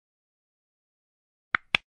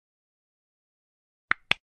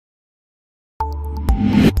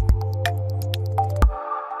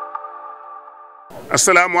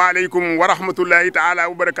asalaamaaleykum wa rahmatullahi taala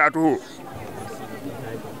wa barakaatuhu.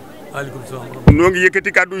 waaleykum salaam. noo ngi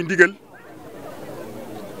yëkkati kàddu yu ndigal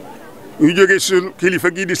ñu jógee suñu kilifa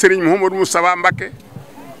gii di Serigne Mouhamadou Moustapha Mbacké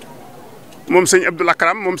moom sëñ Abdoul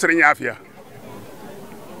Akram moom Serigne Afia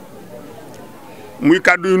muy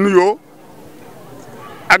kàddu yu nuyoo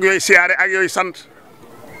ak yooyu siyaare ak yooyu sant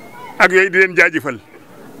ak yooyu di leen jaajëfal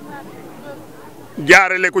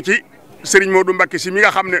jaarale ko ci Serigne Modou Mbacké si mi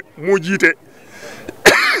nga xam ne moo jiite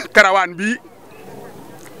Caravane bii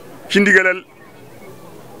ci ndigalal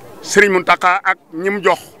Serigne Mountakha ak ñim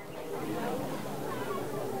jox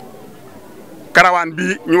Caravane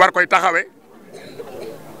bii ñu war koy taxawe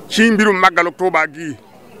ci mbirum màggalu Touba gii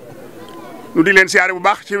nu di leen siyaare bu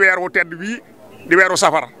baax ci weer wu tedd bii di weeru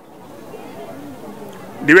Safar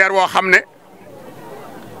di weer woo xam ne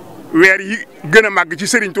weer yi gën a màgg ci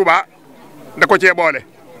Serigne Touba da ko cee boole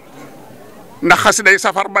ndax xasiday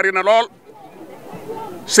Safar bari na lool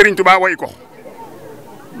Serigne Touba way ko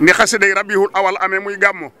ni xasiday Rabiul Awal amee muy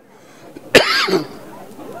Gammou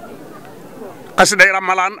xasiday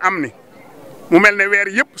Ramadan am ni mu mel ne weer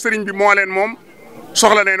yëpp Serigne bi moo leen moom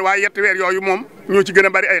soxla leen waaye yetti weer yooyu moom ñoo ci gën a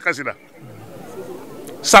bari ay xasida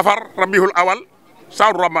Safar Rabiul Awal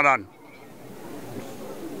saaru Ramadan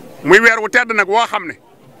muy weer wu tedd nag woo xam ne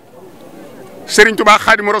Serigne Touba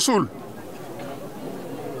Xaadimu Rasuul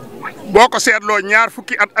boo ko seetloo ñaar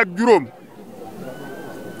fukki at ak juróom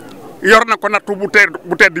yor na ko nattu bu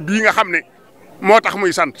tedd bii nga xam ne moo tax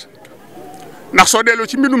muy sant ndax soo delloo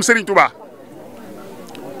ci mbindum Serigne Touba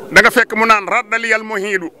da nga fekk mu naan raddaliyal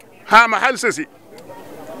muhiidu xaama xal sasi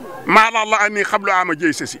maala la ani xablu ama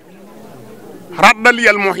jëy sasi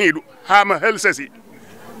raddaliyal muhiidu xaama xal sasi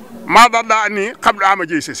maala la ani xablu ama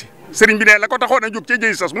jëy sasi Serigne bi ne la ko taxoon a jóg ca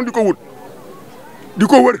jëy sas mu di ko wut di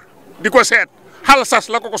ko wër di ko seet xal sas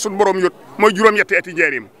la ko sun borom yot mooy juróom-ñetti ati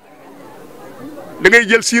njaareem da ngay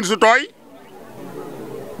jël siin su tooy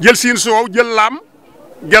jël siin su wow jël laam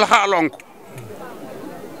jël xaalonk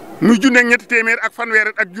muy junneeg ñetti téeméer ak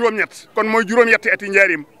fanweer ak juróom-ñett kon mooy juróom-ñetti ati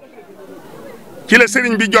njaareem ci la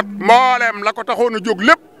Serigne bi jot mbooleem la ko taxoon a jóg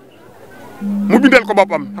lépp mu bindal ko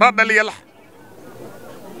boppam raddali yàlla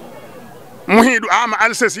muhiidu ama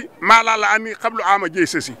al sasi maa laa la ani xablu ama jëy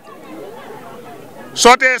sasi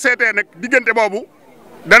soo tee seetee nag diggante boobu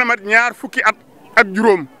dana mat ñaar fukki at ak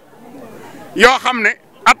juróom yoo xam ne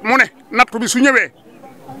at mu ne nattu bi su ñëwee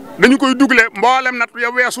dañu koy dugle mboolem nattu ya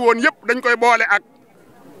weesu woon yëpp dañ koy boole ak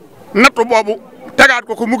nattu boobu tegaat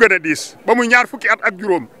ko mu gën a diis ba muy ñaar fukki at ak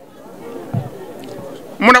juróom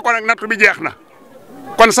mu ne ko nag nattu bi jeex na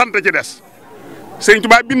kon sant ci des Sëriñ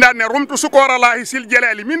Tuubaa bindaan ne rumtu sukooralaahi sil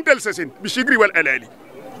jalaali min tel sasin bi sigri wal alaali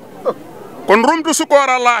kon rumtu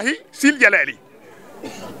sukooralaahi sil jalaali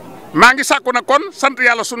maa ngi sàkku na kon sant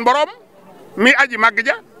yàlla sun borom mi aji màgg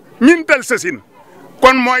ja min tel sasin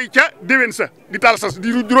kon mooy ca déwén sa di tal sas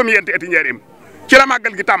di juróom-yenti ati njaareem ci la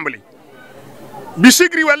màggal gi tàmbali bi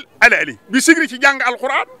sigri wal alaali bi sigri ci jàng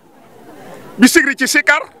alquran bi sigri ci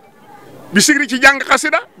sikar bi sigri ci jàng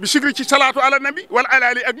xasida bi sigri ci salaatu ala nabi wal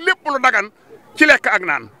alaali ak lépp lu dagan ci lekk ak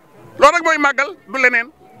naan loolu rek mooy màggal du leneen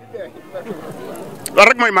loolu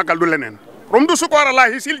rek mooy màggal du leneen rumdu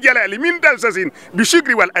sukooralaahi sil jalaali min dal sasin bi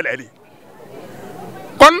sigri wal alaali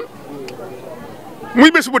kon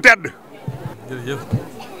muy bés bu tedd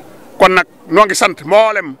kon nag noo ngi sant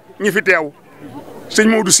mboolem ñi fi teew sëñ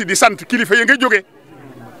Modou si di sant kilifa ya nga jóge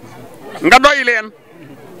nga doy leen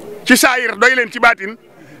ci saayir doy leen ci baatin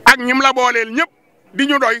ak ñim la booleel ñëpp di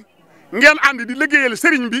ñu doy ngeen ànd di liggéeyal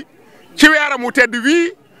sëriñ bi ci weeram mu tedd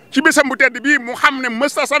wii ci bésam bu tedd bii mu xam ne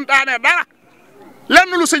mës a santaane dara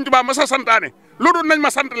lenn lu sëñ Tuubaa mës a santaane lu dul nañ ma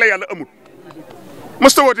sant la yàlla amut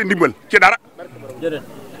mës ta woote ndimbal ci dara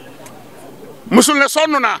musul ne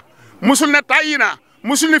sonn naa musul ne tàyyi naa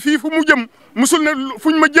musul ne fii fu mu jëm musul ne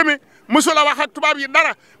fuñ ma jëme musul a wax ak tubaab yi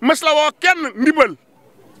dara mës la woo kenn ndimbal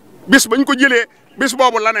bis bañ ko jëlee bis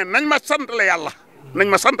boobu la ne nañ ma sant la yàlla nañ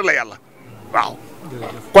ma sant la yàlla waaw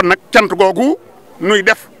kon nag cant googu nuy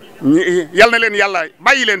def yal na leen yàlla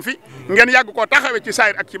bàyyi leen fi ngeen yàgg koo taxawee ci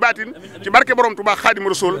saayir ak ci baatin ci barke borom Touba Xaadimu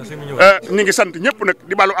Rasuul ñi ngi sant ñëpp nag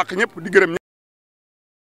di balu ak ñëpp di gërëm